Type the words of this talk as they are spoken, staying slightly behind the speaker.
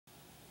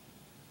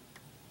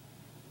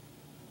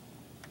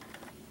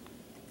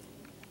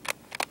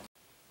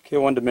Okay, I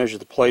wanted to measure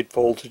the plate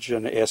voltage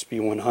on the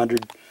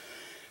SB100.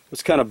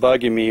 What's kind of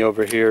bugging me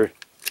over here,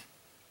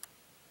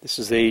 this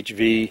is the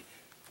HV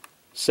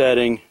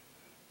setting.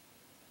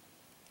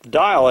 The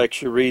dial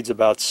actually reads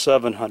about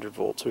 700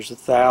 volts. There's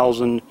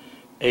 1,000,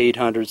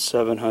 800,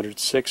 700,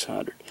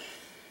 600.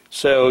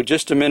 So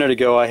just a minute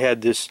ago I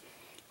had this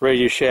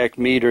Radio Shack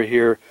meter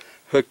here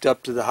hooked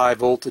up to the high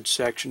voltage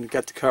section.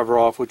 Got the cover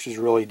off, which is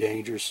really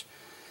dangerous.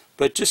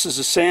 But just as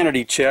a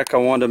sanity check, I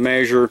wanted to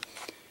measure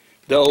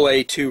the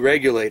OA2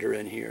 regulator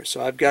in here.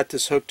 So I've got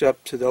this hooked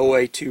up to the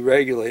OA2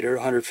 regulator,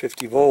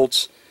 150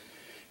 volts,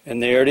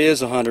 and there it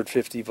is,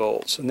 150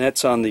 volts. And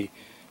that's on the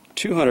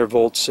 200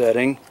 volt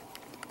setting.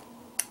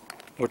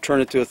 We'll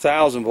turn it to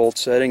 1,000 volt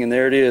setting, and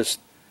there it is,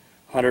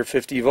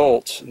 150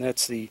 volts. And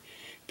that's the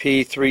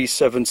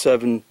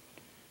P3772,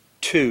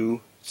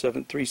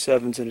 7 3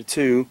 7s and a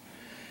 2.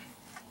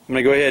 I'm going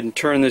to go ahead and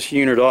turn this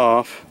unit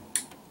off.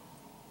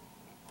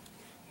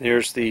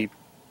 There's the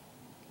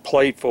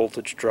plate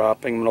voltage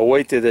dropping. I'm going to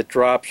wait till that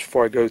drops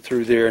before I go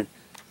through there and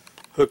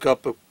hook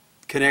up a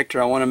connector.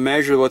 I want to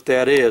measure what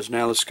that is.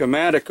 Now the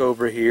schematic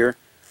over here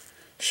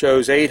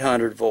shows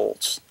 800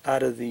 volts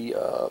out of the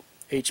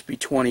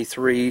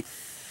HB23.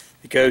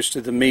 It goes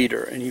to the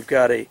meter, and you've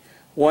got a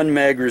 1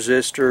 meg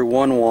resistor,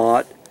 1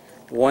 watt,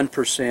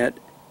 1%,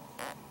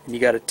 and you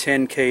got a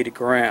 10K to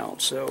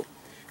ground. So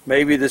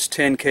maybe this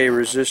 10K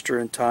resistor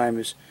in time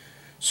is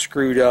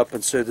screwed up,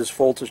 and so this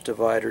voltage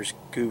divider's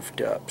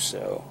goofed up.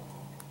 So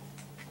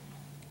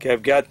okay,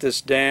 I've got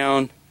this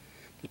down.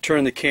 To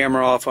turn the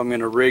camera off, I'm going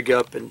to rig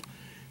up and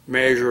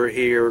measure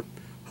here,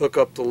 hook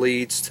up the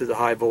leads to the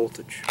high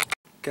voltage.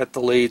 Got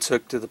the leads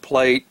hooked to the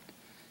plate.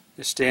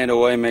 Just stand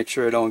away, make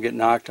sure I don't get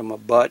knocked on my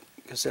butt,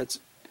 because that's,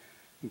 you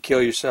can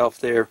kill yourself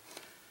there.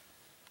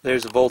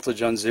 There's the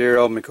voltage on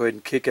 0. I'm going to go ahead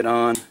and kick it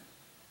on.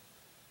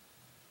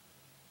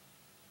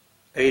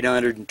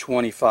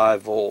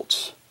 825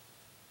 volts.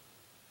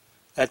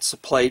 That's the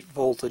plate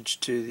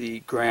voltage to the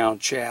ground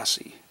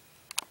chassis.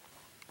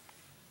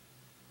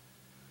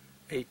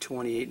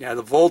 828. Now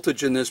the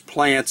voltage in this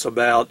plant's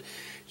about,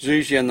 it's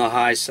usually on the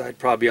high side,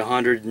 probably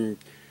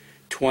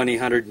 120,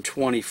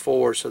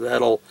 124. So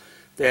that'll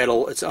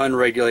it's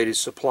unregulated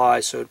supply,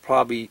 so it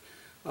probably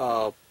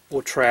will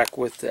track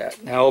with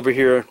that. Now over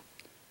here,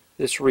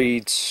 this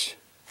reads,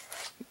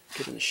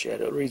 get in the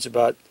shadow, it reads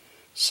about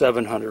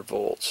 700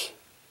 volts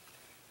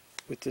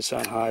with this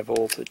on high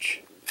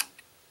voltage.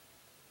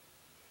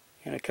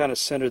 And I kind of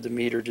centered the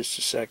meter just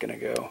a second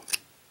ago.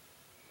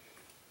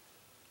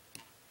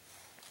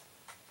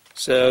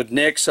 So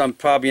next, I'm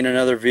probably in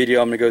another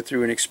video, I'm going to go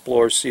through and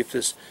explore, see if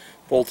this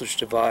voltage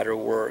divider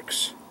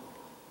works.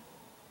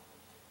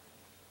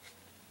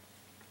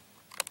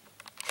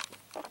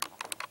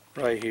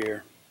 Right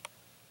here.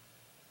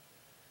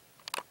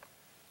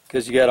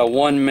 Because you got a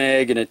 1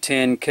 meg and a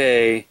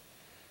 10K,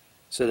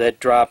 so that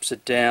drops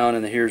it down,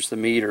 and here's the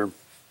meter.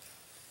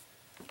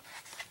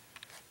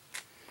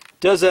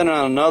 Does that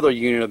on another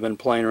unit I've been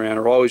playing around.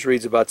 It always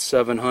reads about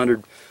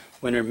 700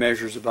 when it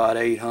measures about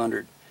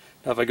 800.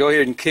 Now if I go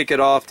ahead and kick it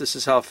off, this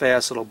is how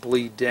fast it'll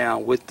bleed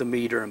down with the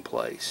meter in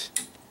place.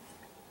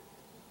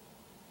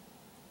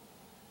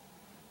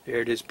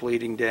 There it is,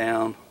 bleeding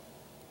down.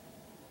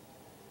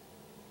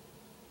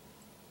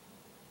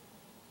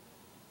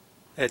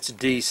 That's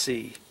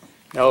DC.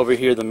 Now over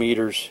here the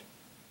meter's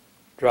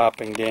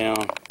dropping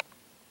down.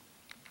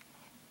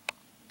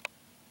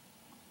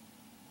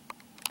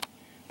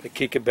 If I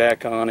kick it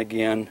back on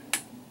again,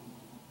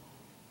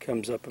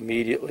 comes up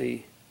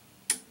immediately.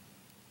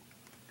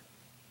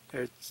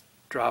 It's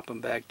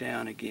dropping back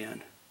down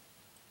again.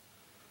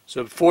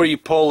 So before you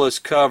pull this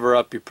cover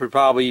up, you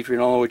probably, if you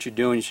don't know what you're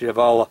doing, you should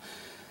have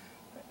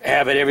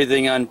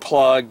everything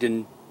unplugged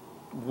and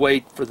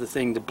wait for the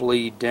thing to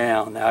bleed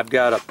down. Now I've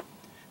got a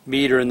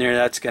meter in there,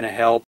 that's going to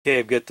help. Okay,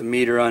 I've got the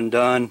meter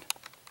undone.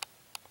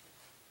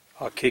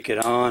 I'll kick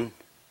it on.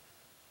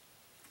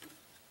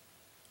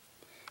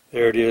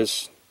 There it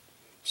is,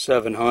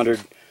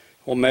 700.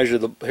 We'll measure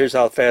here's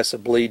how fast the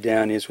bleed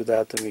down is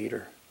without the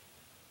meter.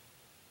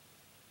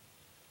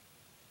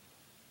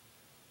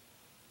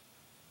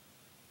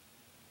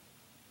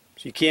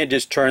 So you can't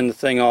just turn the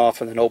thing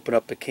off and then open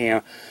up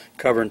the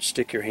cover and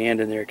stick your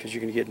hand in there, because you're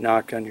going to get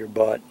knocked on your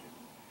butt.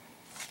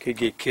 Could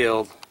get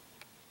killed.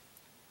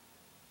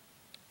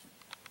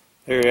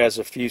 There it has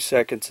a few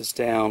seconds, it's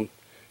down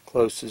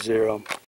close to 0.